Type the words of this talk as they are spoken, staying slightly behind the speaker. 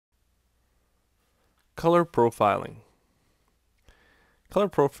Color profiling. Color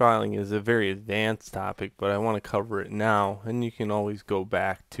profiling is a very advanced topic, but I want to cover it now, and you can always go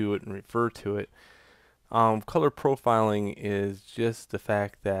back to it and refer to it. Color profiling is just the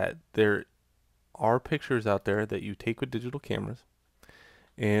fact that there are pictures out there that you take with digital cameras,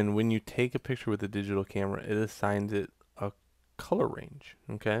 and when you take a picture with a digital camera, it assigns it a color range,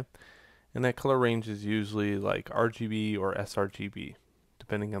 okay? And that color range is usually like RGB or sRGB,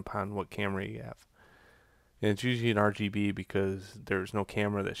 depending upon what camera you have. And it's usually an RGB because there's no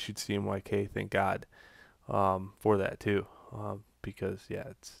camera that shoots CMYK, thank God, for that too. Because yeah,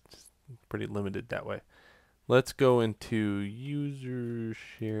 it's just pretty limited that way. Let's go into user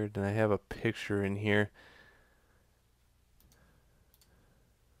shared, and I have a picture in here.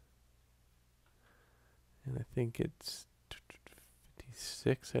 And I think it's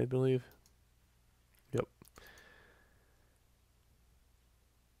 56, I believe. Yep.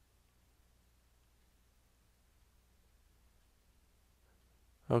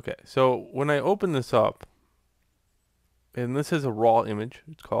 Okay, so when I open this up, and this is a raw image,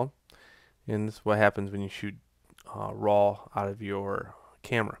 it's called, and this is what happens when you shoot raw out of your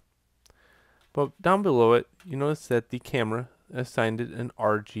camera. But down below it, you notice that the camera assigned it an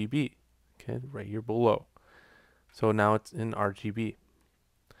RGB, okay, right here below. So now it's in RGB.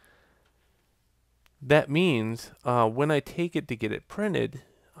 That means when I take it to get it printed,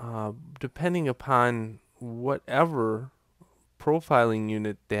 depending upon whatever profiling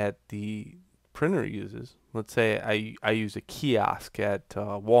unit that the printer uses, let's say I use a kiosk at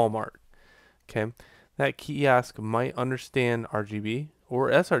Walmart, okay, that kiosk might understand RGB or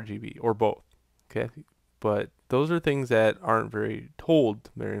sRGB or both, okay, but those are things that aren't very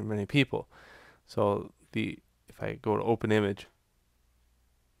told very many people. So if I go to open image,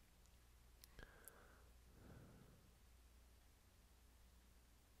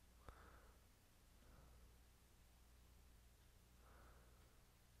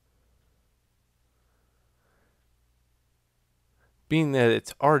 being that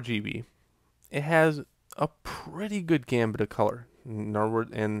it's RGB, it has a pretty good gambit of color. And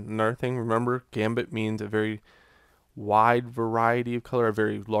another thing, remember, gambit means a very wide variety of color, a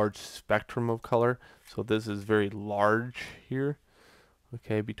very large spectrum of color. So this is very large here,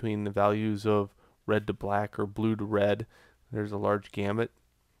 okay, between the values of red to black or blue to red. There's a large gambit.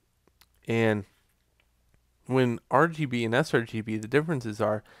 And when RGB and sRGB, the differences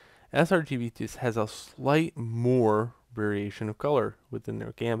are sRGB just has a slight more variation of color within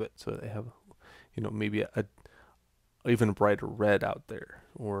their gambit. So they have, maybe a even brighter red out there,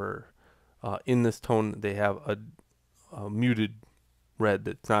 or in this tone they have a muted red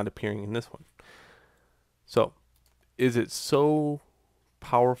that's not appearing in this one. So is it so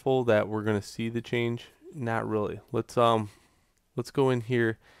powerful that we're going to see the change? Not really. Let's go in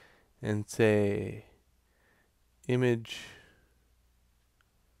here and say image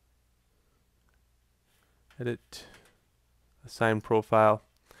edit, assign profile,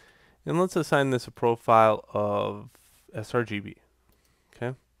 and let's assign this a profile of sRGB,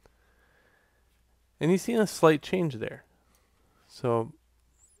 okay? And you see a slight change there. So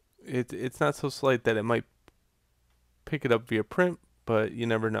it's not so slight that it might pick it up via print, but you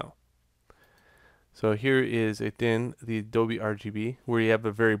never know. So here is again the Adobe RGB, where you have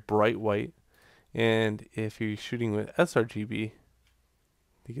a very bright white, and if you're shooting with sRGB,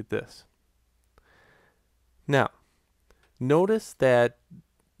 you get this. Now, notice that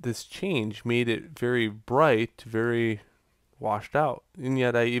this change made it very bright, very washed out, and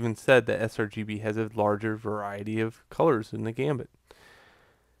yet I even said that sRGB has a larger variety of colors in the gambit.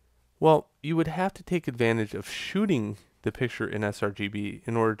 Well, you would have to take advantage of shooting the picture in sRGB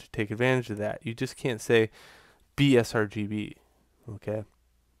in order to take advantage of that. You just can't say be sRGB, okay?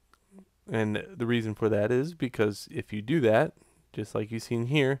 And the reason for that is because if you do that, just like you've seen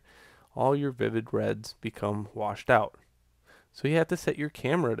here, all your vivid reds become washed out. So you have to set your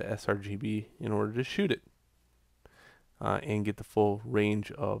camera to sRGB in order to shoot it and get the full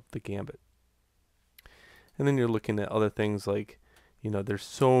range of the gambit. And then you're looking at other things like, there's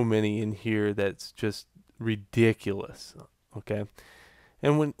so many in here that's just ridiculous, okay?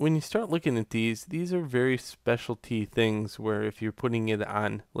 And when you start looking at these are very specialty things where if you're putting it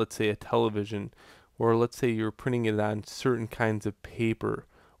on, let's say, a television, or let's say you're printing it on certain kinds of paper,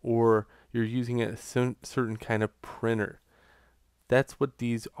 or you're using a certain kind of printer, that's what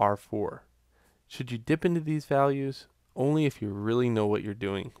these are for. Should you dip into these values? Only if you really know what you're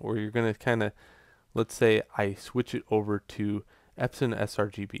doing, or you're going to kind of, let's say I switch it over to Epson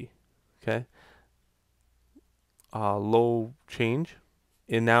sRGB, okay? Low change.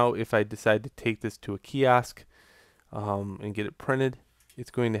 And now if I decide to take this to a kiosk and get it printed,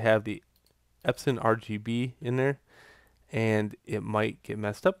 it's going to have the Epson RGB in there, and it might get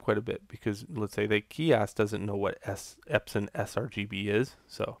messed up quite a bit because let's say the kiosk doesn't know what Epson sRGB is.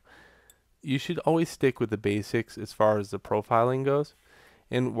 So you should always stick with the basics as far as the profiling goes.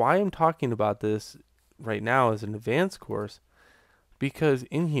 And why I'm talking about this right now as an advanced course, because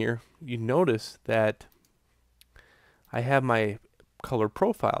in here you notice that I have my color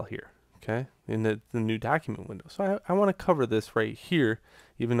profile here, okay, in the new document window. So I want to cover this right here,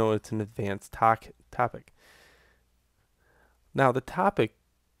 even though it's an advanced topic. Now the topic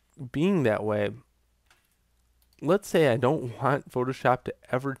being that way, let's say I don't want Photoshop to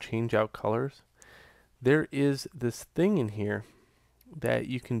ever change out colors. There is this thing in here that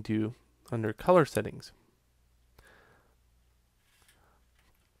you can do under color settings.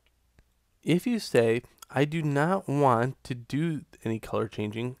 If you say, I do not want to do any color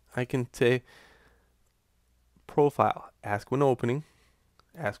changing, I can say profile, ask when opening,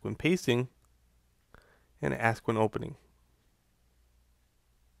 ask when pasting, and ask when opening.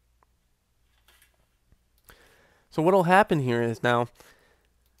 So what will happen here is now,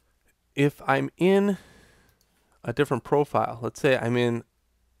 if I'm in a different profile, let's say I'm in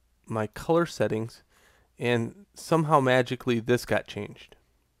my color settings and somehow magically this got changed.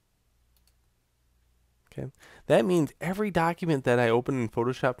 Okay, that means every document that I open in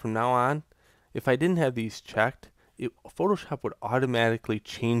Photoshop from now on, if I didn't have these checked, Photoshop would automatically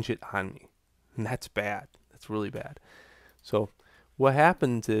change it on me. And that's bad. That's really bad. So what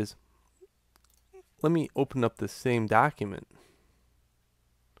happens is, let me open up the same document.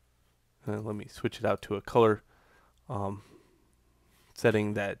 Let me switch it out to a color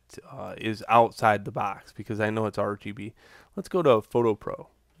setting that is outside the box because I know it's RGB. Let's go to Photo Pro,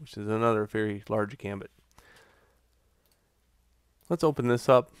 which is another very large gambit. Let's open this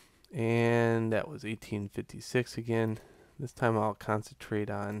up, and that was 1856 again. This time I'll concentrate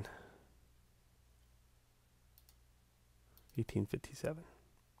on 1857.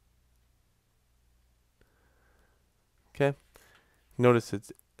 Okay, notice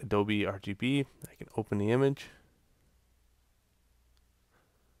it's Adobe RGB. I can open the image.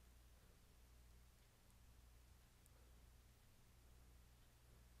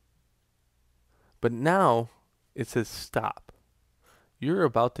 But now it says stop. You're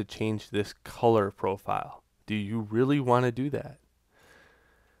about to change this color profile. Do you really want to do that?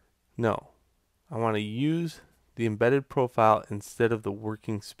 No. I want to use the embedded profile instead of the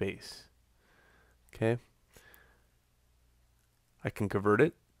working space. Okay? I can convert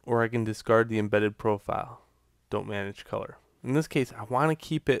it, or I can discard the embedded profile. Don't manage color. In this case, I want to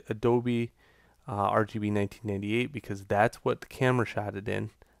keep it Adobe RGB 1998 because that's what the camera shot it in,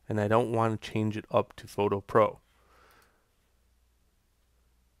 and I don't want to change it up to Photo Pro.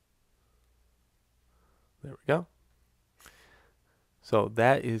 There we go. So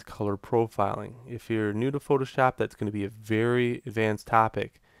that is color profiling. If you're new to Photoshop, that's going to be a very advanced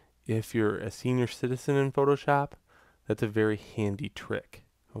topic. If you're a senior citizen in Photoshop, that's a very handy trick.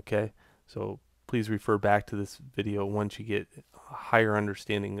 Okay, so please refer back to this video once you get a higher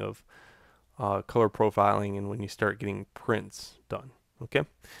understanding of color profiling and when you start getting prints done. Okay,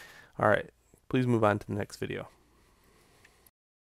 all right, please move on to the next video.